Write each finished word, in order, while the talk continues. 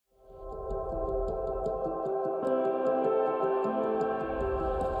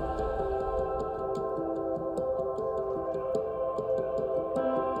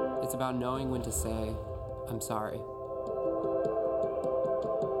about knowing when to say, I'm sorry.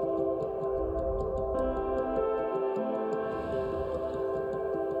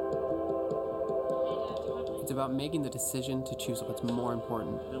 It's about making the decision to choose what's more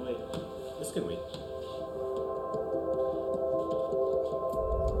important. No, wait. This can wait.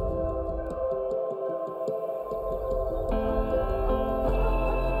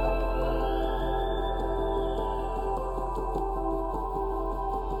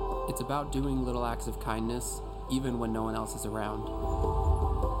 It's about doing little acts of kindness, even when no one else is around.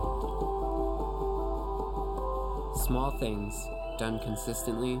 Small things, done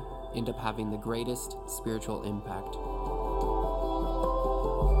consistently, end up having the greatest spiritual impact.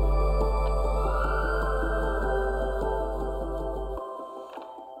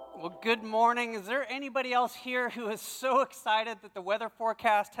 Well, good morning. Is there anybody else here who is so excited that the weather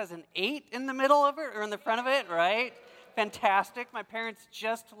forecast has an 8 in the middle of it or in the front of it, right? Fantastic. My parents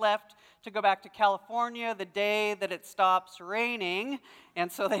just left to go back to California the day that it stops raining, and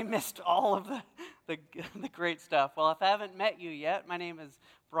so they missed all of the great stuff. Well, if I haven't met you yet, my name is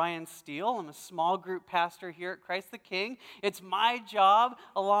Brian Steele. I'm a small group pastor here at Christ the King. It's my job,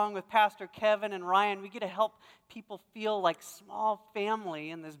 along with Pastor Kevin and Ryan, we get to help people feel like small family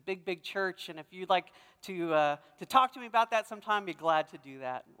in this big, big church, and if you'd like to talk to me about that sometime, I'd be glad to do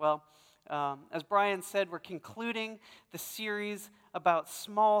that. Well, as Brian said, we're concluding the series about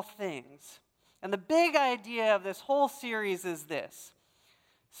small things. And the big idea of this whole series is this: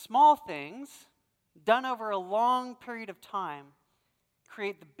 small things, done over a long period of time,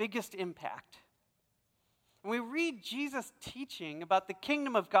 create the biggest impact. When we read Jesus' teaching about the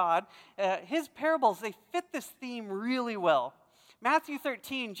kingdom of God, his parables, they fit this theme really well. Matthew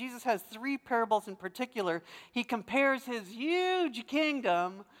 13, Jesus has 3 parables in particular. He compares his huge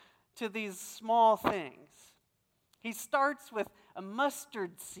kingdom to these small things. He starts with a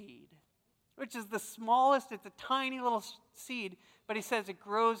mustard seed, which is the smallest. It's a tiny little seed, but he says it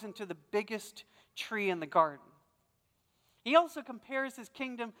grows into the biggest tree in the garden. He also compares his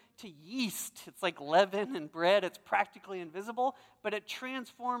kingdom to yeast. It's like leaven and bread. It's practically invisible, but it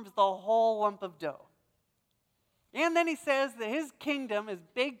transforms the whole lump of dough. And then he says that his kingdom, his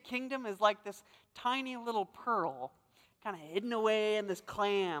big kingdom, is like this tiny little pearl, kind of hidden away in this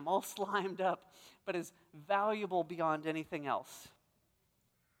clam, all slimed up, but is valuable beyond anything else.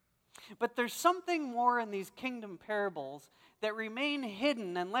 But there's something more in these kingdom parables that remain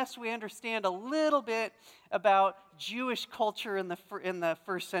hidden unless we understand a little bit about Jewish culture in the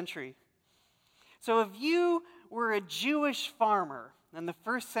first century. So if you were a Jewish farmer in the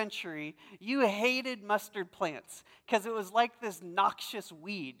first century, you hated mustard plants because it was like this noxious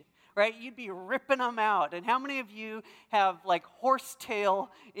weed. Right? You'd be ripping them out. And how many of you have like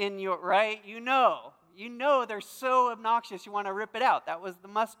horsetail in your, right? You know they're so obnoxious you want to rip it out. That was the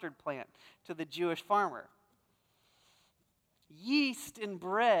mustard plant to the Jewish farmer. Yeast in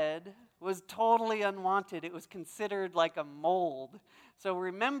bread was totally unwanted. It was considered like a mold. So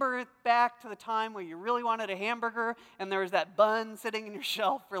remember back to the time where you really wanted a hamburger and there was that bun sitting in your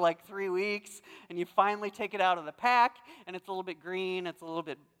shelf for like 3 weeks and you finally take it out of the pack and it's a little bit green, it's a little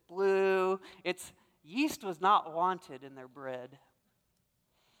bit blue. Yeast was not wanted in their bread.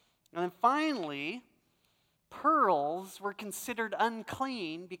 And then finally, pearls were considered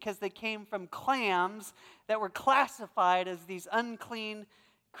unclean because they came from clams that were classified as these unclean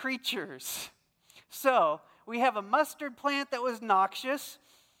creatures. So we have a mustard plant that was noxious,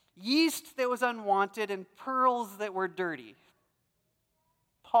 yeast that was unwanted, and pearls that were dirty.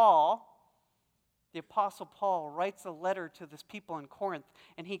 The Apostle Paul writes a letter to this people in Corinth,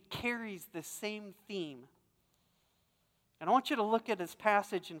 and he carries the same theme. And I want you to look at this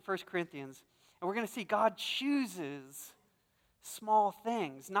passage in 1 Corinthians, and we're going to see God chooses small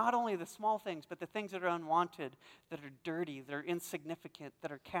things. Not only the small things, but the things that are unwanted, that are dirty, that are insignificant,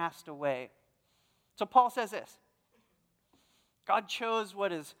 that are cast away. So Paul says this: God chose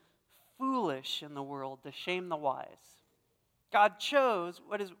what is foolish in the world to shame the wise. God chose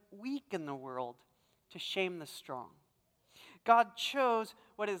what is weak in the world to shame the strong. God chose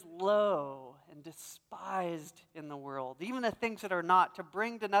what is low and despised in the world, even the things that are not, to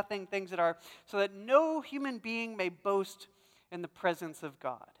bring to nothing things that are, so that no human being may boast in the presence of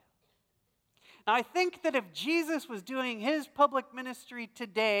God. Now, I think that if Jesus was doing his public ministry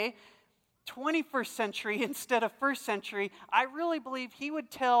today, 21st century instead of first century, I really believe he would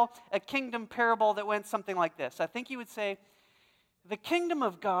tell a kingdom parable that went something like this. I think he would say, the kingdom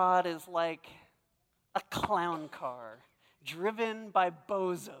of God is like a clown car driven by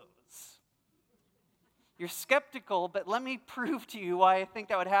bozos. You're skeptical, but let me prove to you why I think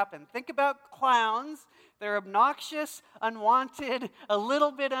that would happen. Think about clowns. They're obnoxious, unwanted, a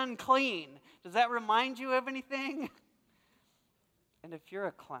little bit unclean. Does that remind you of anything? And if you're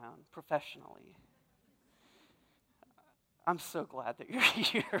a clown professionally, I'm so glad that you're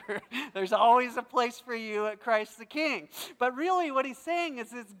here. There's always a place for you at Christ the King. But really what he's saying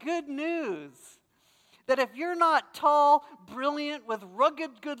is it's good news. That if you're not tall, brilliant, with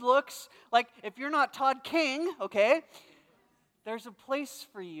rugged good looks, like if you're not Todd King, okay, there's a place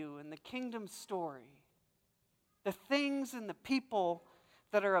for you in the kingdom story. The things and the people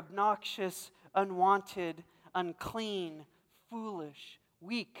that are obnoxious, unwanted, unclean, foolish,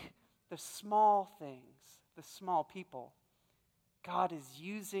 weak, the small things, the small people. God is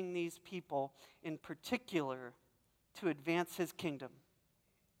using these people in particular to advance his kingdom.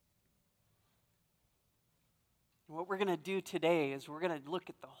 And what we're going to do today is we're going to look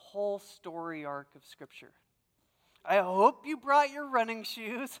at the whole story arc of Scripture. I hope you brought your running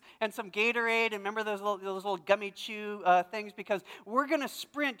shoes and some Gatorade, and remember those little gummy chew things, because we're going to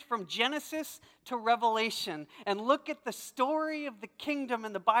sprint from Genesis to Revelation and look at the story of the kingdom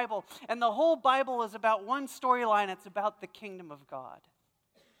in the Bible. And the whole Bible is about one storyline. It's about the kingdom of God.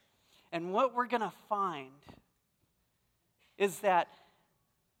 And what we're going to find is that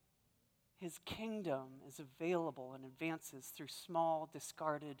his kingdom is available and advances through small,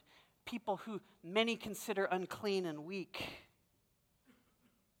 discarded people who many consider unclean and weak.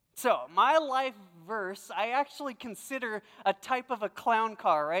 So, my life verse, I actually consider a type of a clown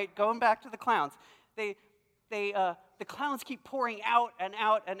car, right? Going back to the clowns. The clowns keep pouring out and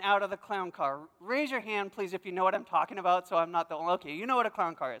out and out of the clown car. Raise your hand, please, if you know what I'm talking about, so I'm not the only. Okay, you know what a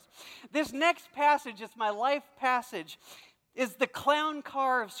clown car is. This next passage is my life passage, is the clown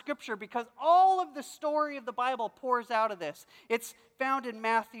car of Scripture, because all of the story of the Bible pours out of this. It's found in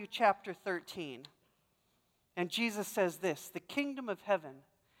Matthew chapter 13. And Jesus says this: the kingdom of heaven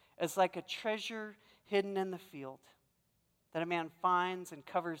is like a treasure hidden in the field that a man finds and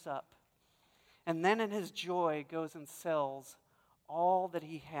covers up. And then in his joy goes and sells all that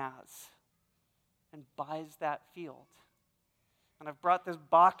he has and buys that field. And I've brought this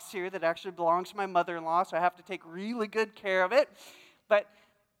box here that actually belongs to my mother-in-law, so I have to take really good care of it. But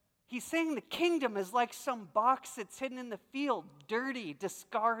he's saying the kingdom is like some box that's hidden in the field, dirty,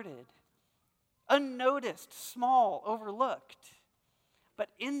 discarded, unnoticed, small, overlooked. But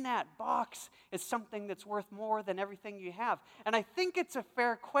in that box is something that's worth more than everything you have. And I think it's a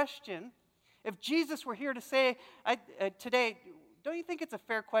fair question. If Jesus were here to say today, don't you think it's a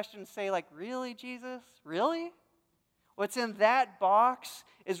fair question to say, like, really, Jesus? Really? What's in that box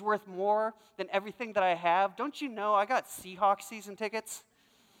is worth more than everything that I have? Don't you know I got Seahawks season tickets?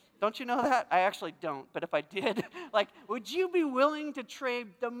 Don't you know that? I actually don't, but if I did, like, would you be willing to trade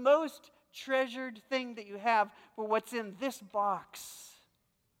the most treasured thing that you have for what's in this box?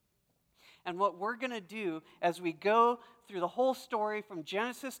 And what we're going to do as we go through the whole story from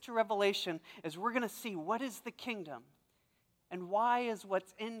Genesis to Revelation is we're going to see what is the kingdom and why is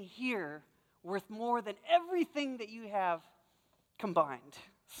what's in here worth more than everything that you have combined.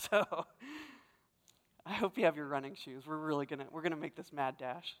 So I hope you have your running shoes. We're gonna make this mad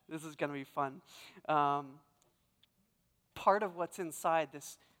dash. This is gonna be fun. Part of what's inside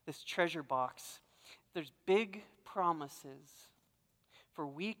this treasure box, there's big promises for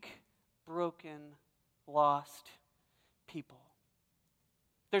weak, broken, lost people.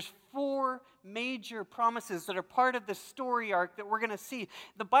 There's 4 major promises that are part of the story arc that we're going to see.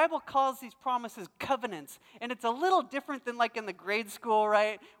 The Bible calls these promises covenants, and it's a little different than like in the grade school,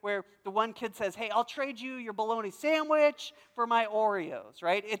 right, where the one kid says, hey, I'll trade you your bologna sandwich for my Oreos,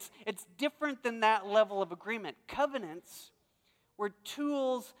 right? It's different than that level of agreement. Covenants were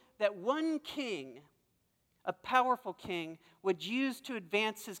tools that one king, a powerful king, would use to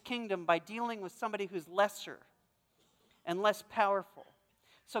advance his kingdom by dealing with somebody who's lesser and less powerful.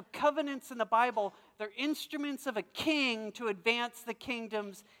 So covenants in the Bible, they're instruments of a king to advance the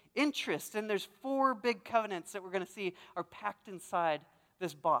kingdom's interest. And there's 4 big covenants that we're going to see are packed inside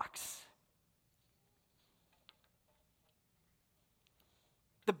this box.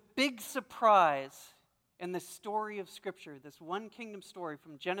 The big surprise in the story of Scripture, this one kingdom story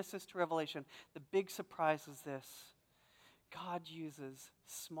from Genesis to Revelation, the big surprise is this: God uses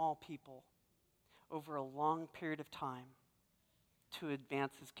small people over a long period of time to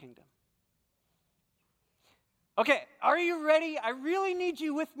advance his kingdom. Okay, are you ready? I really need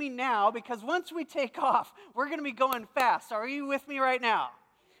you with me now, because once we take off, we're going to be going fast. Are you with me right now?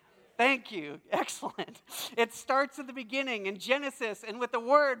 Thank you. Excellent. It starts at the beginning in Genesis, and with the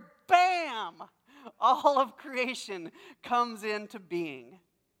word, bam, all of creation comes into being.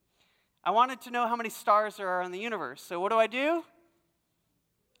 I wanted to know how many stars there are in the universe. So what do?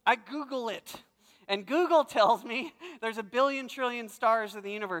 I Google it. And Google tells me there's 1 billion trillion stars in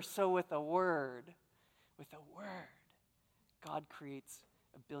the universe. So with a word, God creates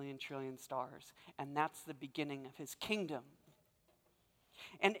 1 billion trillion stars. And that's the beginning of his kingdom.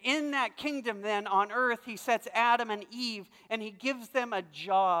 And in that kingdom then on earth, he sets Adam and Eve and he gives them a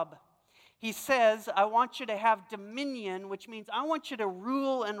job. He says, I want you to have dominion, which means I want you to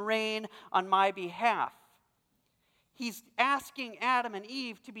rule and reign on my behalf. He's asking Adam and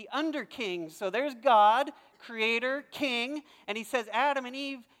Eve to be under kings. So there's God, creator, king, and he says, Adam and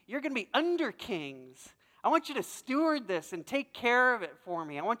Eve, you're going to be under kings. I want you to steward this and take care of it for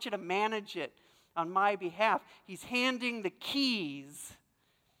me. I want you to manage it on my behalf. He's handing the keys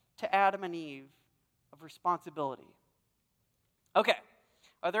to Adam and Eve of responsibility. Okay,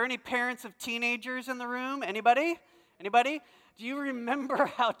 are there any parents of teenagers in the room? Anybody? Do you remember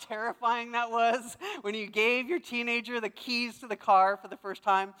how terrifying that was when you gave your teenager the keys to the car for the first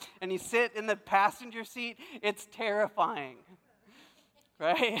time and you sit in the passenger seat? It's terrifying,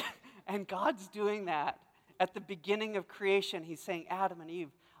 right? And God's doing that at the beginning of creation. He's saying, Adam and Eve,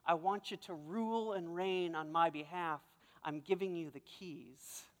 I want you to rule and reign on my behalf. I'm giving you the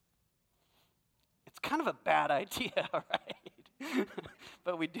keys. It's kind of a bad idea, right?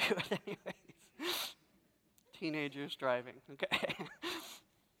 But we do it anyways. Teenagers driving, okay?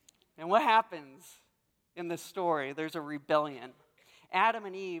 And what happens in this story? There's a rebellion. Adam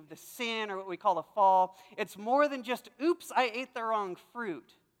and Eve, the sin, or what we call the fall, it's more than just, oops, I ate the wrong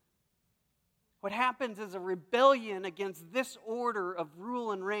fruit. What happens is a rebellion against this order of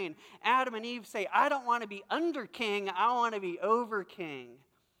rule and reign. Adam and Eve say, I don't want to be under king, I want to be over king.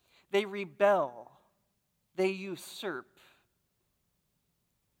 They rebel. They usurp.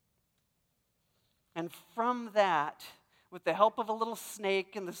 And from that, with the help of a little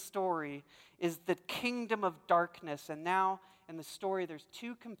snake in the story, is the kingdom of darkness. And now in the story, there's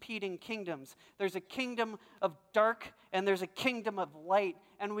two competing kingdoms. There's a kingdom of dark and there's a kingdom of light.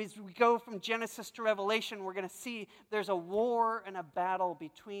 And as we go from Genesis to Revelation, we're going to see there's a war and a battle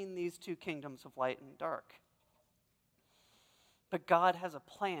between these two kingdoms of light and dark. But God has a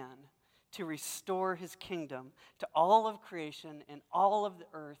plan to restore his kingdom to all of creation and all of the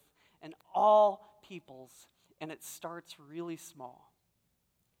earth and all peoples. And it starts really small.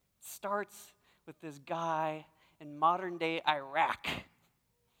 It starts with this guy in modern-day Iraq.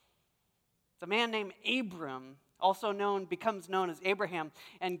 It's a man named Abram, becomes known as Abraham.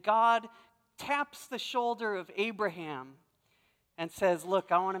 And God taps the shoulder of Abraham and says,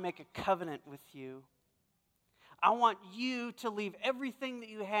 look, I want to make a covenant with you. I want you to leave everything that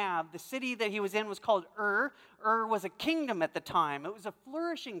you have. The city that he was in was called Ur. Ur was a kingdom at the time. It was a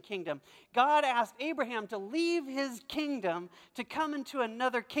flourishing kingdom. God asked Abraham to leave his kingdom to come into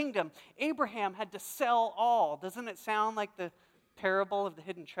another kingdom. Abraham had to sell all. Doesn't it sound like the parable of the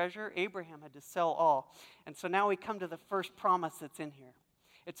hidden treasure? Abraham had to sell all. And so now we come to the first promise that's in here.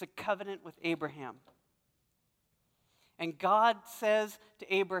 It's a covenant with Abraham. And God says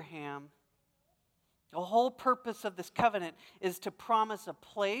to Abraham, the whole purpose of this covenant is to promise a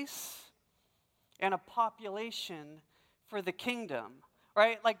place and a population for the kingdom,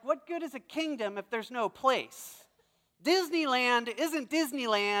 right? Like, what good is a kingdom if there's no place? Disneyland isn't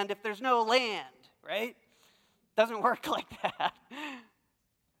Disneyland if there's no land, right? Doesn't work like that.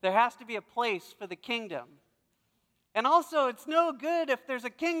 There has to be a place for the kingdom. And also, it's no good if there's a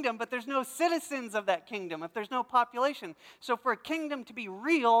kingdom, but there's no citizens of that kingdom, if there's no population. So for a kingdom to be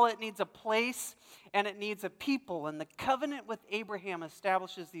real, it needs a place and it needs a people. And the covenant with Abraham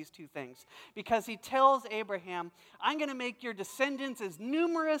establishes these two things. Because he tells Abraham, I'm going to make your descendants as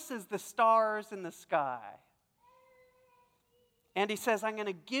numerous as the stars in the sky. And he says, I'm going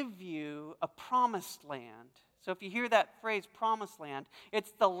to give you a promised land. So if you hear that phrase, promised land,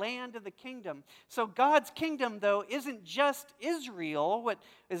 it's the land of the kingdom. So God's kingdom, though, isn't just Israel, what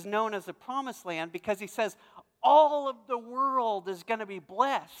is known as the promised land, because he says all of the world is going to be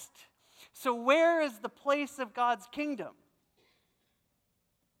blessed. So where is the place of God's kingdom?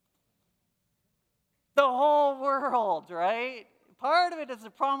 The whole world, right? Part of it is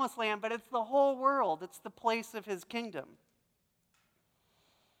the promised land, but it's the whole world. It's the place of his kingdom.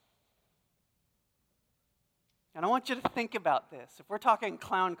 And I want you to think about this. If we're talking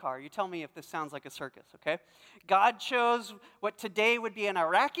clown car, you tell me if this sounds like a circus, okay? God chose what today would be an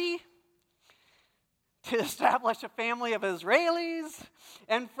Iraqi to establish a family of Israelis,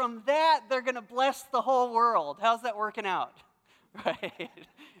 and from that, they're going to bless the whole world. How's that working out? Right?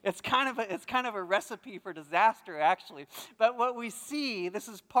 It's kind of a recipe for disaster, actually. But what we see, this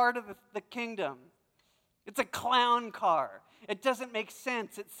is part of the kingdom. It's a clown car. It doesn't make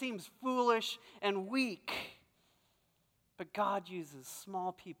sense. It seems foolish and weak. But God uses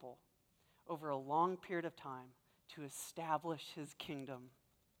small people over a long period of time to establish his kingdom.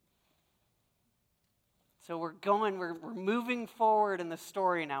 So we're moving forward in the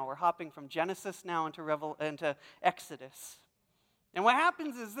story now. We're hopping from Genesis now into Exodus. And what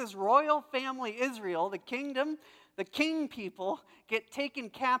happens is this royal family, Israel, the king people, get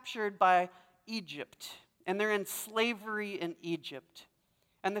captured by Egypt. And they're in slavery in Egypt.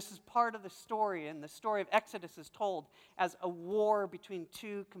 And this is part of the story. And the story of Exodus is told as a war between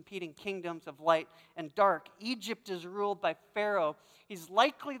two competing kingdoms of light and dark. Egypt is ruled by Pharaoh. He's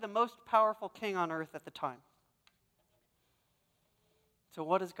likely the most powerful king on earth at the time. So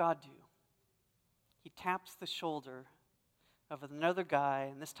what does God do? He taps the shoulder of another guy,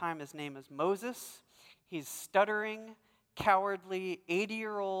 and this time his name is Moses. He's stuttering, cowardly,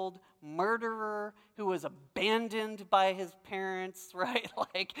 80-year-old murderer who was abandoned by his parents, right?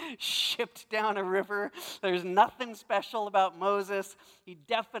 Like shipped down a river. There's nothing special about Moses. He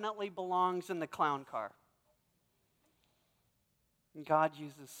definitely belongs in the clown car. And God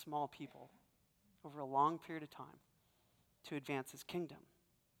uses small people over a long period of time to advance his kingdom.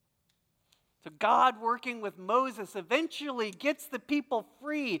 So God, working with Moses, eventually gets the people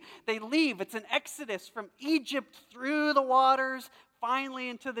free. They leave. It's an exodus from Egypt through the waters, finally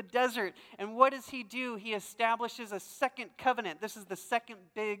into the desert. And what does he do? He establishes a second covenant. This is the second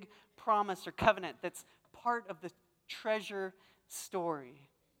big promise or covenant that's part of the treasure story,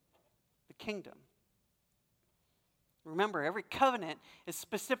 the kingdom. Remember, every covenant is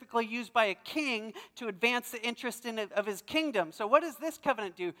specifically used by a king to advance the interest of his kingdom. So what does this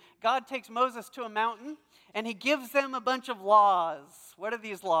covenant do? God takes Moses to a mountain, and he gives them a bunch of laws. What are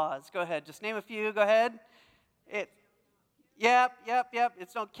these laws? Go ahead. Just name a few. Go ahead. Yep.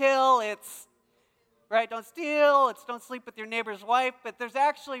 It's don't kill. It's, right, don't steal. It's don't sleep with your neighbor's wife. But there's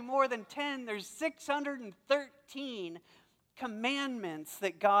actually more than 10. There's 613 commandments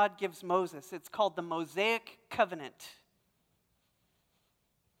that God gives Moses. It's called the Mosaic Covenant.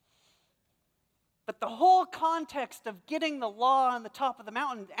 But the whole context of getting the law on the top of the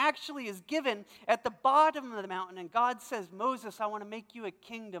mountain actually is given at the bottom of the mountain. And God says, Moses, I want to make you a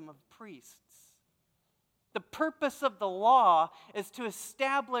kingdom of priests. The purpose of the law is to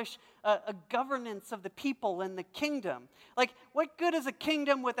establish a governance of the people in the kingdom. Like, what good is a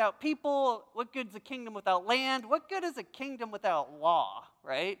kingdom without people? What good is a kingdom without land? What good is a kingdom without law,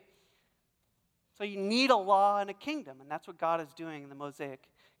 right? So you need a law and a kingdom, and that's what God is doing in the Mosaic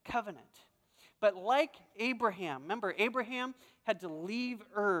Covenant. But like Abraham, remember, Abraham had to leave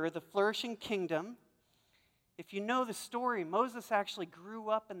Ur, the flourishing kingdom. If you know the story, Moses actually grew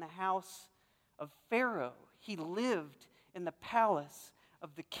up in the house of Pharaoh. He lived in the palace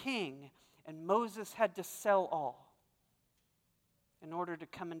of the king, and Moses had to sell all in order to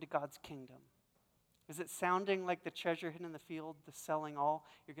come into God's kingdom. Is it sounding like the treasure hidden in the field, the selling all?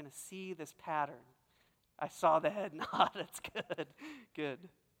 You're going to see this pattern. I saw the head nod. That's good. Good.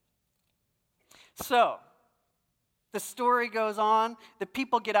 So, the story goes on. The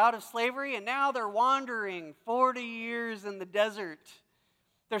people get out of slavery, and now they're wandering 40 years in the desert.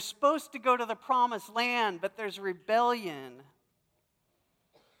 They're supposed to go to the promised land, but there's rebellion.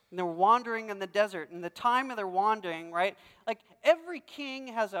 And they're wandering in the desert. And the time of their wandering, right? Like every king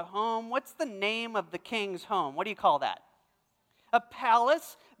has a home. What's the name of the king's home? What do you call that? A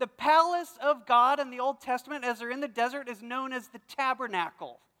palace. The palace of God in the Old Testament, as they're in the desert, is known as the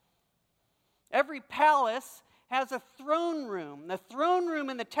tabernacle. Every palace has a throne room. The throne room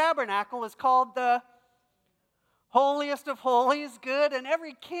in the tabernacle is called the holiest of holies, good, and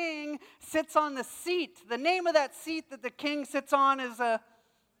every king sits on the seat. The name of that seat that the king sits on is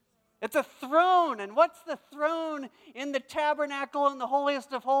it's a throne. And what's the throne in the tabernacle in the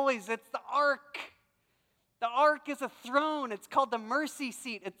holiest of holies? It's the ark. The ark is a throne. It's called the mercy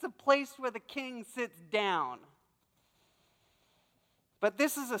seat. It's the place where the king sits down. But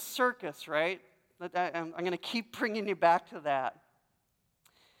this is a circus, right? I'm going to keep bringing you back to that.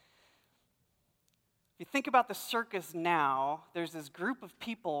 You think about the circus now, there's this group of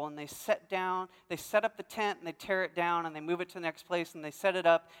people and they set up the tent and they tear it down and they move it to the next place and they set it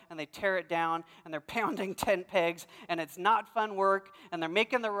up and they tear it down and they're pounding tent pegs and it's not fun work and they're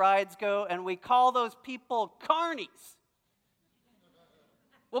making the rides go and we call those people carnies.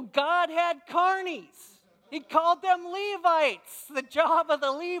 Well, God had carnies. He called them Levites. The job of the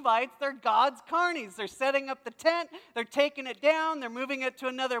Levites, they're God's carnies. They're setting up the tent, they're taking it down, they're moving it to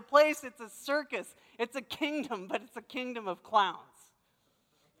another place. It's a circus. It's a kingdom, but it's a kingdom of clowns.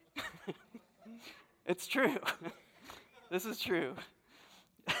 It's true. This is true.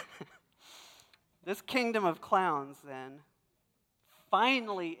 This kingdom of clowns, then,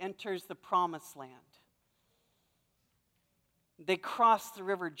 finally enters the promised land. They cross the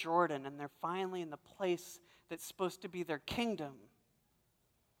river Jordan, and they're finally in the place that's supposed to be their kingdom.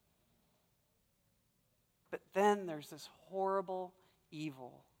 But then there's this horrible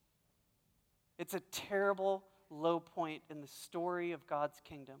evil. It's a terrible low point in the story of God's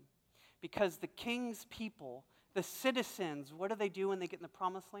kingdom. Because the king's people, the citizens, what do they do when they get in the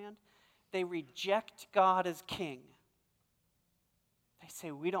promised land? They reject God as king. They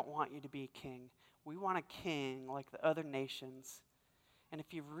say, we don't want you to be king. We want a king like the other nations. And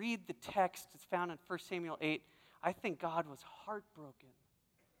if you read the text, it's found in 1 Samuel 8, I think God was heartbroken.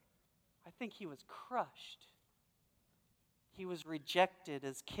 I think he was crushed. He was rejected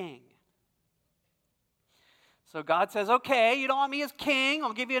as king. So God says, okay, you don't want me as king,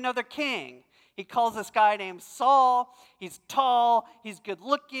 I'll give you another king. He calls this guy named Saul. He's tall, he's good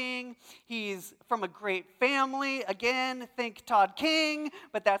looking, he's from a great family. Again, think Todd King,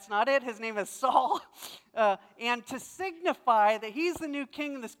 but that's not it. His name is Saul. And to signify that he's the new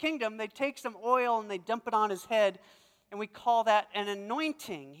king of this kingdom, they take some oil and they dump it on his head, and we call that an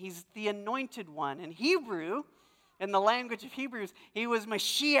anointing. He's the anointed one. In Hebrew, in the language of Hebrews, he was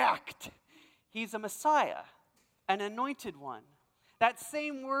Mashiach. He's a Messiah, an anointed one. That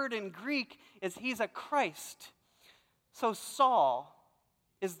same word in Greek is he's a Christ. So Saul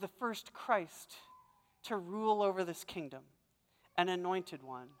is the first Christ to rule over this kingdom, an anointed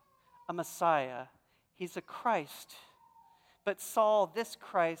one, a Messiah. He's a Christ. But Saul, this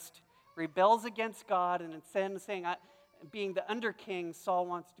Christ, rebels against God, and instead of saying, being the under king, Saul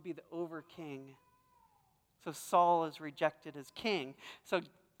wants to be the over king. So Saul is rejected as king. So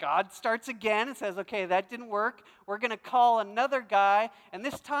God starts again and says, okay, that didn't work. We're going to call another guy, and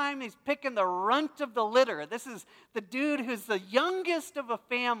this time he's picking the runt of the litter. This is the dude who's the youngest of a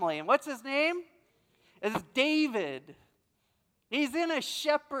family. And what's his name? It's David. He's a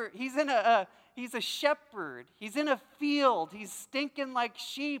shepherd. He's a shepherd. He's in a field. He's stinking like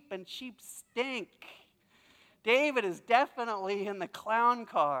sheep, and sheep stink. David is definitely in the clown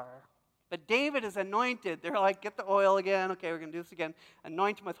car. But David is anointed. They're like, get the oil again. Okay, we're going to do this again.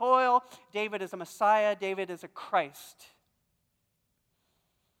 Anoint him with oil. David is a Messiah. David is a Christ.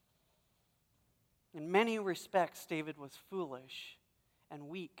 In many respects, David was foolish and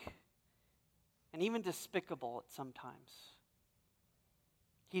weak and even despicable at some times.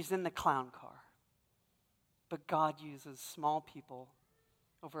 He's in the clown car. But God uses small people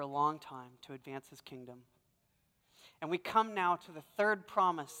over a long time to advance his kingdom. And we come now to the third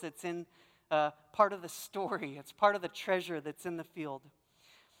promise that's in part of the story. It's part of the treasure that's in the field.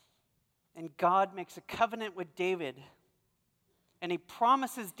 And God makes a covenant with David. And he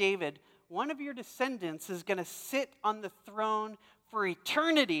promises David, one of your descendants is going to sit on the throne for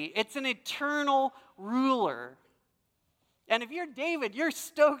eternity. It's an eternal ruler. And if you're David, you're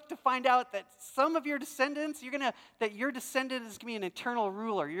stoked to find out that some of your descendants, that your descendant is going to be an eternal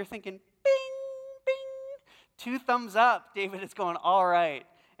ruler. You're thinking, bing, bing. 2 thumbs up. David is going, all right,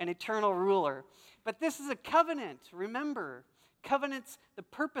 an eternal ruler. But this is a covenant. Remember, covenants, the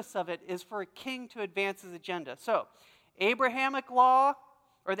purpose of it is for a king to advance his agenda. So, Abrahamic law,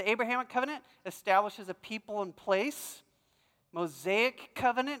 or the Abrahamic covenant, establishes a people in place. Mosaic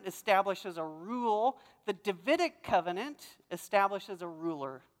covenant establishes a rule. The Davidic covenant establishes a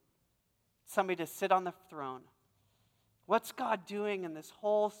ruler, somebody to sit on the throne. What's God doing in this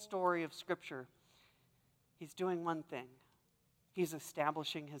whole story of Scripture? He's doing one thing. He's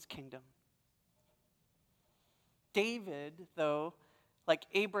establishing his kingdom. David, though, like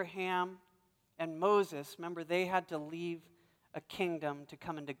Abraham and Moses, remember, they had to leave a kingdom to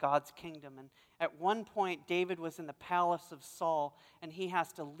come into God's kingdom. And at one point, David was in the palace of Saul, and he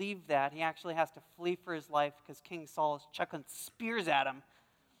has to leave that. He actually has to flee for his life because King Saul is chucking spears at him.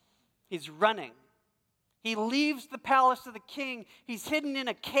 He's running. He leaves the palace of the king. He's hidden in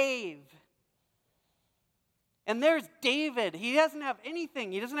a cave. And there's David. He doesn't have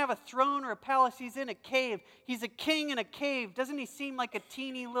anything. He doesn't have a throne or a palace. He's in a cave. He's a king in a cave. Doesn't he seem like a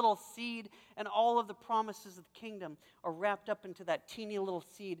teeny little seed? And all of the promises of the kingdom are wrapped up into that teeny little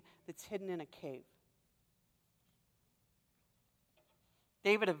seed that's hidden in a cave.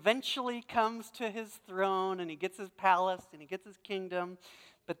 David eventually comes to his throne, and he gets his palace, and he gets his kingdom.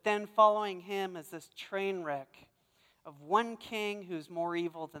 But then following him is this train wreck of one king who's more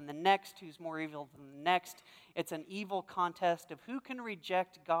evil than the next, who's more evil than the next. It's an evil contest of who can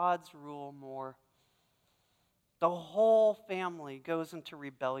reject God's rule more. The whole family goes into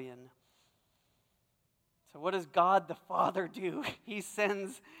rebellion. So what does God the Father do? He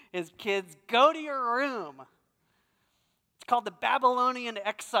sends his kids, go to your room. It's called the Babylonian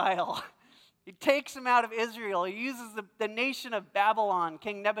exile. He takes them out of Israel. He uses the nation of Babylon,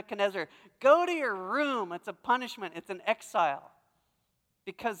 King Nebuchadnezzar. Go to your room. It's a punishment. It's an exile.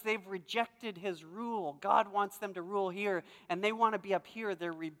 Because they've rejected his rule. God wants them to rule here, and they want to be up here.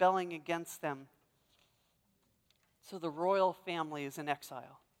 They're rebelling against them. So the royal family is in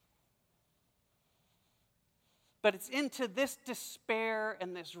exile. But it's into this despair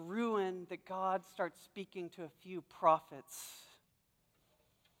and this ruin that God starts speaking to a few prophets.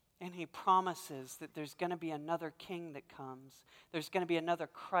 And he promises that there's going to be another king that comes. There's going to be another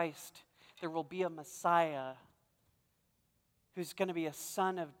Christ. There will be a Messiah who's going to be a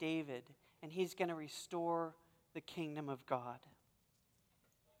son of David, and he's going to restore the kingdom of God.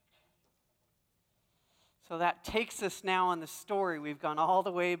 So that takes us now in the story. We've gone all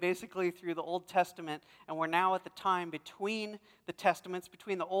the way basically through the Old Testament, and we're now at the time between the Testaments,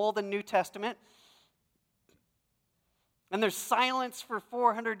 between the Old and New Testament. And there's silence for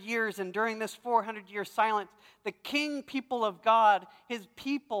 400 years, and during this 400-year silence, the king people of God, his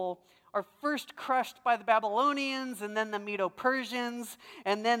people, are first crushed by the Babylonians, and then the Medo-Persians,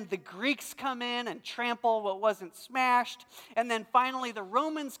 and then the Greeks come in and trample what wasn't smashed, and then finally the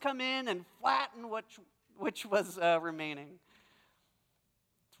Romans come in and flatten which was remaining.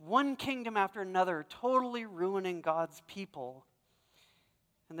 It's one kingdom after another, totally ruining God's people.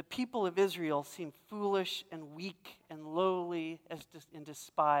 And the people of Israel seem foolish and weak and lowly and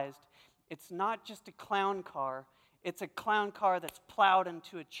despised. It's not just a clown car. It's a clown car that's plowed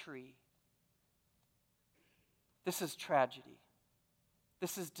into a tree. This is tragedy.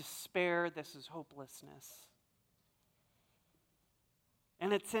 This is despair. This is hopelessness.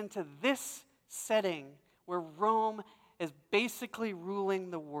 And it's into this setting where Rome is basically ruling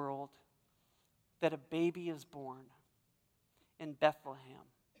the world that a baby is born in Bethlehem.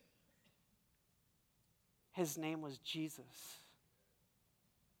 His name was Jesus.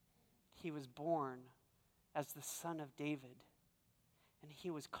 He was born as the son of David, and he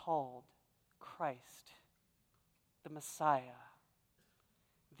was called Christ, the Messiah,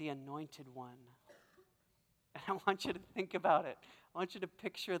 the Anointed One. And I want you to think about it. I want you to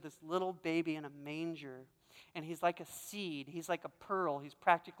picture this little baby in a manger, and he's like a seed. He's like a pearl. He's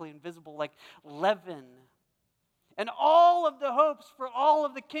practically invisible, like leaven. And all of the hopes for all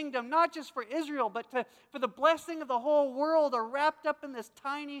of the kingdom, not just for Israel, but for the blessing of the whole world, are wrapped up in this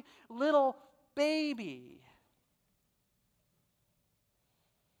tiny little baby.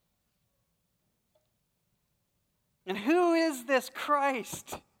 And who is this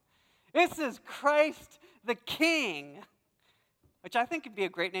Christ? This is Christ the King, which I think would be a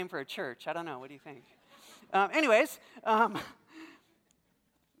great name for a church. I don't know. What do you think?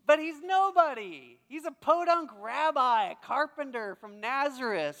 But he's nobody. He's a podunk rabbi, a carpenter from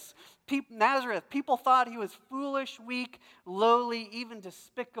Nazareth. People thought he was foolish, weak, lowly, even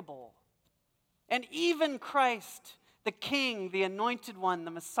despicable. And even Christ, the King, the Anointed One,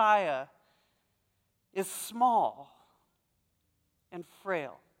 the Messiah, is small and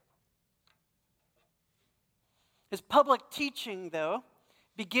frail. His public teaching, though,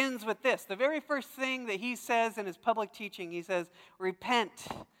 begins with this. The very first thing that he says in his public teaching, he says, "Repent,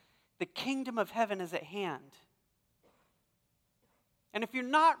 the kingdom of heaven is at hand." And if you're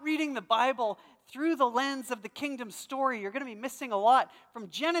not reading the Bible through the lens of the kingdom story, you're going to be missing a lot. From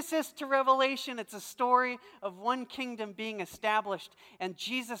Genesis to Revelation, it's a story of one kingdom being established, and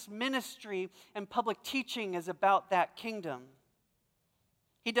Jesus' ministry and public teaching is about that kingdom.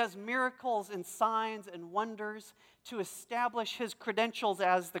 He does miracles and signs and wonders to establish his credentials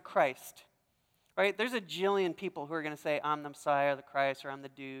as the Christ. Right? There's a jillion people who are going to say, "I'm the Messiah, or the Christ, or I'm the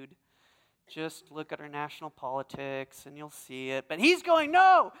dude." Just look at our national politics and you'll see it. But he's going,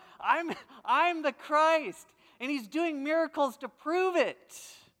 "No, I'm the Christ." And he's doing miracles to prove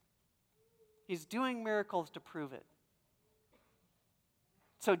it. He's doing miracles to prove it.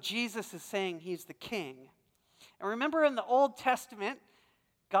 So Jesus is saying he's the king. And remember, in the Old Testament,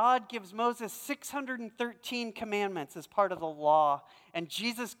 God gives Moses 613 commandments as part of the law, and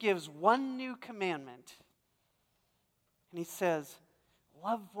Jesus gives one new commandment. And he says,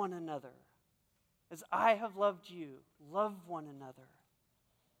 "Love one another. As I have loved you, love one another."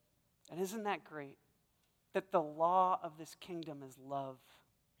 And isn't that great? That the law of this kingdom is love.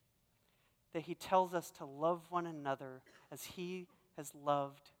 That he tells us to love one another as he has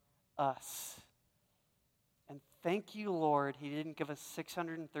loved us. And thank you, Lord, he didn't give us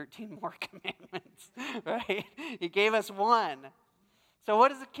 613 more commandments, right? He gave us one. So what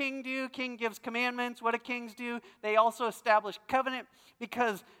does a king do? King gives commandments. What do kings do? They also establish covenant.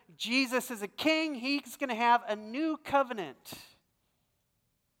 Because Jesus is a king, he's going to have a new covenant.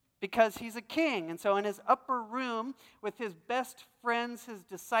 Because he's a king. And so in his upper room with his best friends, his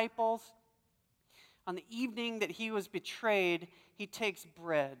disciples, On the evening that he was betrayed, he takes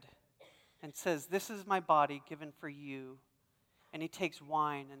bread and says, "This is my body given for you." And he takes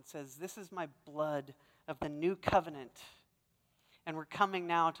wine and says, "This is my blood of the new covenant." And we're coming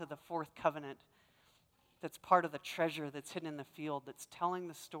now to the fourth covenant that's part of the treasure that's hidden in the field, that's telling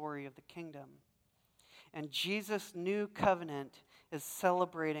the story of the kingdom. And Jesus' new covenant is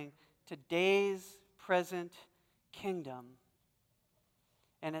celebrating today's present kingdom.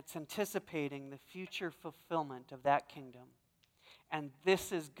 And it's anticipating the future fulfillment of that kingdom. And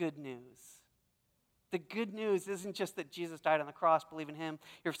this is good news. The good news isn't just that Jesus died on the cross, believe in him,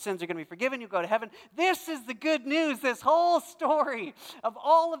 your sins are going to be forgiven, you go to heaven. This is the good news. This whole story of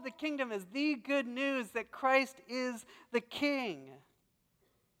all of the kingdom is the good news that Christ is the King.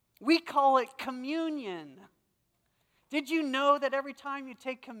 We call it communion. Did you know that every time you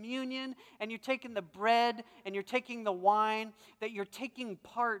take communion and you're taking the bread and you're taking the wine, that you're taking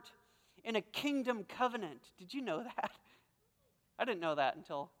part in a kingdom covenant? Did you know that? I didn't know that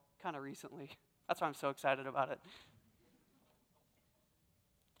until kind of recently. That's why I'm so excited about it.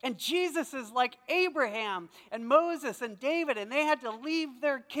 And Jesus is like Abraham and Moses and David, and they had to leave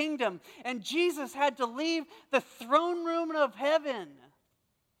their kingdom. And Jesus had to leave the throne room of heaven.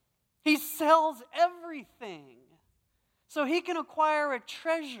 He sells everything so he can acquire a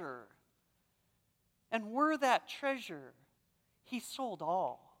treasure. And we're that treasure. He sold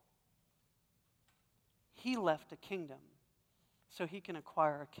all. He left a kingdom so he can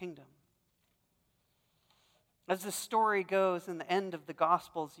acquire a kingdom. As the story goes, in the end of the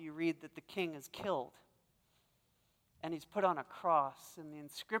Gospels, you read that the king is killed. And he's put on a cross. And the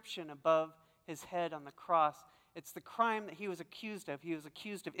inscription above his head on the cross, it's the crime that he was accused of. He was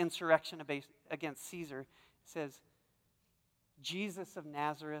accused of insurrection against Caesar. It says, "Jesus of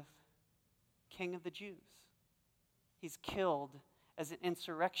Nazareth, King of the Jews." He's killed as an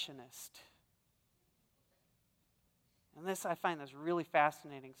insurrectionist. And I find this really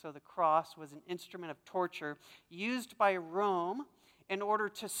fascinating. So the cross was an instrument of torture used by Rome in order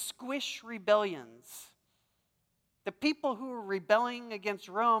to squish rebellions. The people who were rebelling against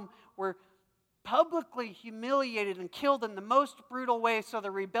Rome were publicly humiliated and killed in the most brutal way so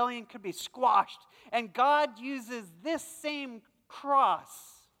the rebellion could be squashed. And God uses this same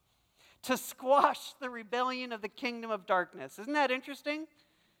cross to squash the rebellion of the kingdom of darkness. Isn't that interesting?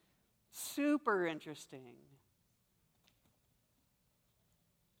 Super interesting.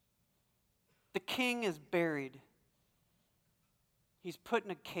 The king is buried. He's put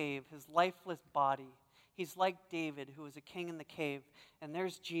in a cave, his lifeless body. He's like David, who was a king in the cave. And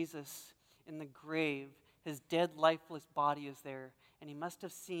there's Jesus in the grave. His dead, lifeless body is there. And he must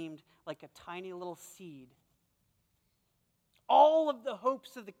have seemed like a tiny little seed. All of the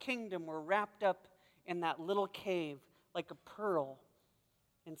hopes of the kingdom were wrapped up in that little cave, like a pearl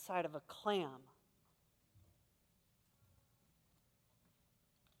inside of a clam.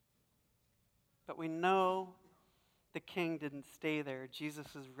 But we know the king didn't stay there.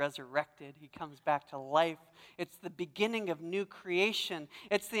 Jesus is resurrected. He comes back to life. It's the beginning of new creation.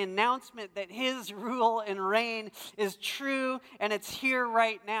 It's the announcement that his rule and reign is true and it's here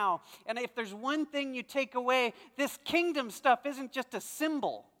right now. And if there's one thing you take away, this kingdom stuff isn't just a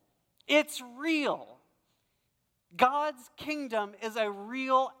symbol. It's real. God's kingdom is a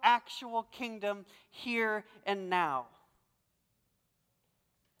real, actual kingdom here and now.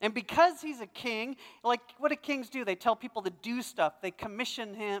 And because he's a king, like what do kings do? They tell people to do stuff. They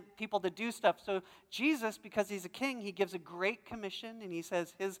commission people to do stuff. So Jesus, because he's a king, he gives a great commission. And he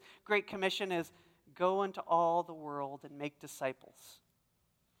says his great commission is go into all the world and make disciples.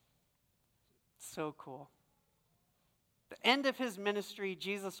 So cool. The end of his ministry,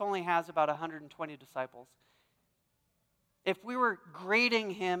 Jesus only has about 120 disciples. If we were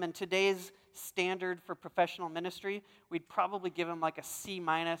grading him in today's standard for professional ministry, we'd probably give him like a C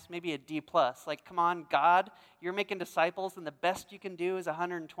minus, maybe a D plus. Like, come on, God, you're making disciples and the best you can do is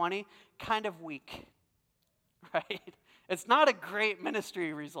 120. Kind of weak, right? It's not a great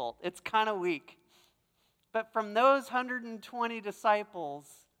ministry result. It's kind of weak. But from those 120 disciples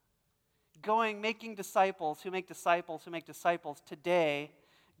making disciples who make disciples who make disciples, today,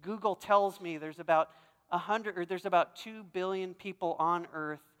 Google tells me there's about 2 billion people on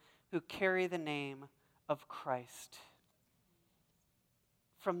earth who carry the name of Christ.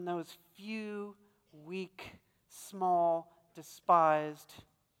 From those few, weak, small, despised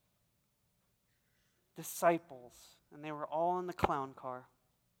disciples, and they were all in the clown car.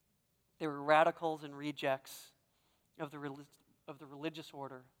 They were radicals and rejects of the religious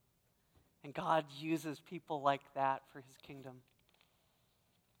order. And God uses people like that for his kingdom.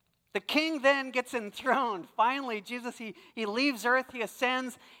 The king then gets enthroned. Finally, Jesus, he leaves earth, he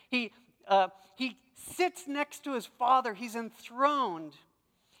ascends, he he sits next to his Father. He's enthroned.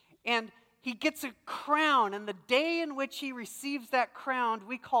 And he gets a crown, and the day in which he receives that crown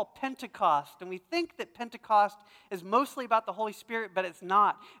we call Pentecost. And we think that Pentecost is mostly about the Holy Spirit, but it's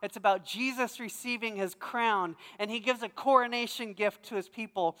not. It's about Jesus receiving his crown, and he gives a coronation gift to his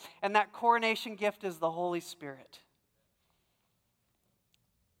people, and that coronation gift is the Holy Spirit.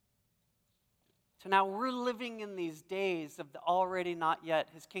 So now we're living in these days of the already not yet.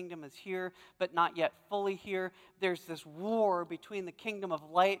 His kingdom is here, but not yet fully here. There's this war between the kingdom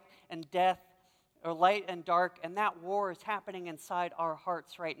of light and death, or light and dark, and that war is happening inside our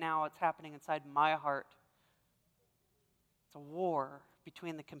hearts right now. It's happening inside my heart. It's a war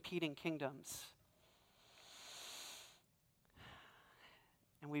between the competing kingdoms.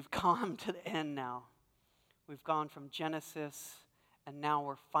 And we've come to the end now. We've gone from Genesis, and now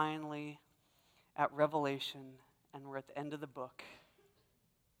we're finally at Revelation, and we're at the end of the book.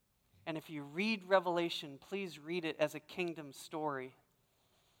 And if you read Revelation, please read it as a kingdom story.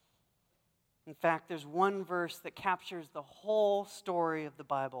 In fact, there's one verse that captures the whole story of the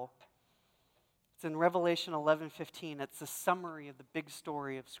Bible. It's in Revelation 11:15. It's a summary of the big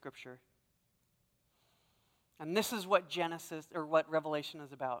story of Scripture. And this is what what Revelation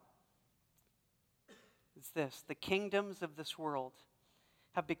is about. It's this: the kingdoms of this world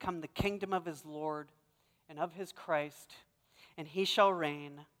have become the kingdom of his Lord and of his Christ, and he shall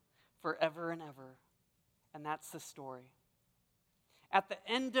reign forever and ever. And that's the story. At the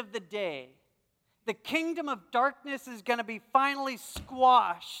end of the day, the kingdom of darkness is going to be finally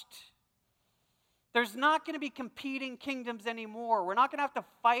squashed. There's not going to be competing kingdoms anymore. We're not going to have to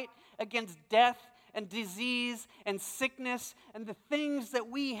fight against death and disease and sickness and the things that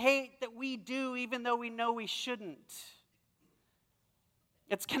we hate that we do even though we know we shouldn't.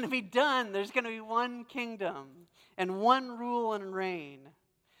 It's going to be done. There's going to be one kingdom and one rule and reign.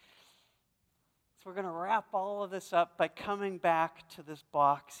 So we're going to wrap all of this up by coming back to this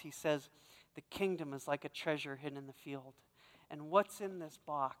box. He says, the kingdom is like a treasure hidden in the field. And what's in this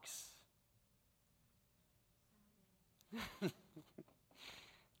box?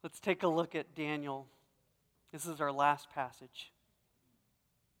 Let's take a look at Daniel. This is our last passage.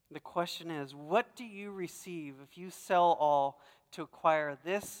 The question is, what do you receive if you sell all to acquire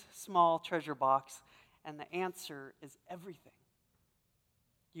this small treasure box? And the answer is everything.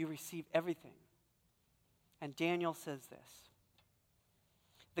 You receive everything. And Daniel says this: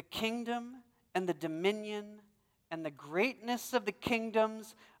 the kingdom and the dominion and the greatness of the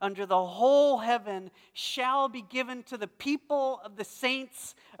kingdoms under the whole heaven shall be given to the people of the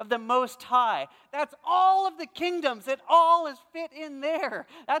saints of the Most High. That's all of the kingdoms. It all is fit in there.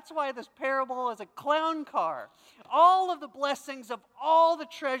 That's why this parable is a clown car. All of the blessings of all the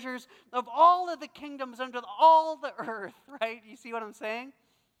treasures of all of the kingdoms under all the earth, right? You see what I'm saying?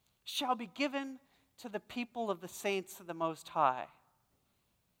 Shall be given to the people of the saints of the Most High.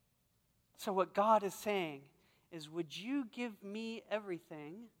 So what God is saying is, would you give me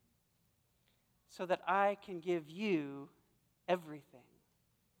everything so that I can give you everything?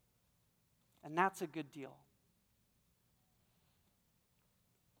 And that's a good deal.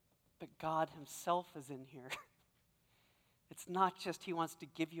 But God himself is in here. It's not just he wants to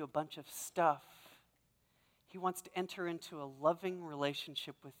give you a bunch of stuff. He wants to enter into a loving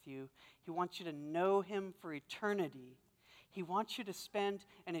relationship with you. He wants you to know him for eternity. He wants you to spend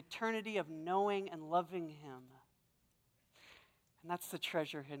an eternity of knowing and loving him. And that's the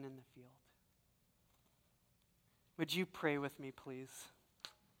treasure hidden in the field. Would you pray with me, please?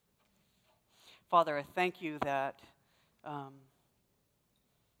 Father, I thank you that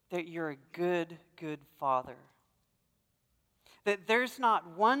you're a good, good Father. That there's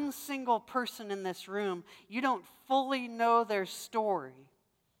not one single person in this room, you don't fully know their story.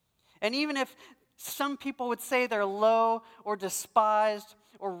 And even if some people would say they're low or despised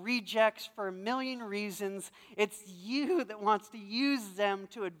or rejects for a million reasons, it's you that wants to use them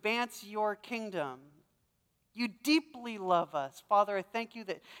to advance your kingdom. You deeply love us. Father, I thank you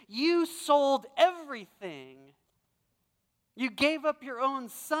that you sold everything. You gave up your own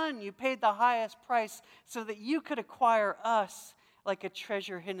son. You paid the highest price so that you could acquire us like a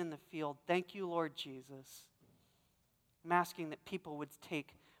treasure hidden in the field. Thank you, Lord Jesus. I'm asking that people would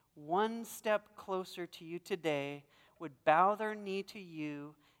take one step closer to you today, would bow their knee to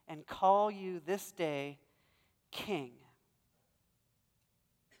you and call you this day King.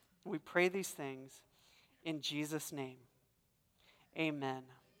 We pray these things in Jesus' name. Amen.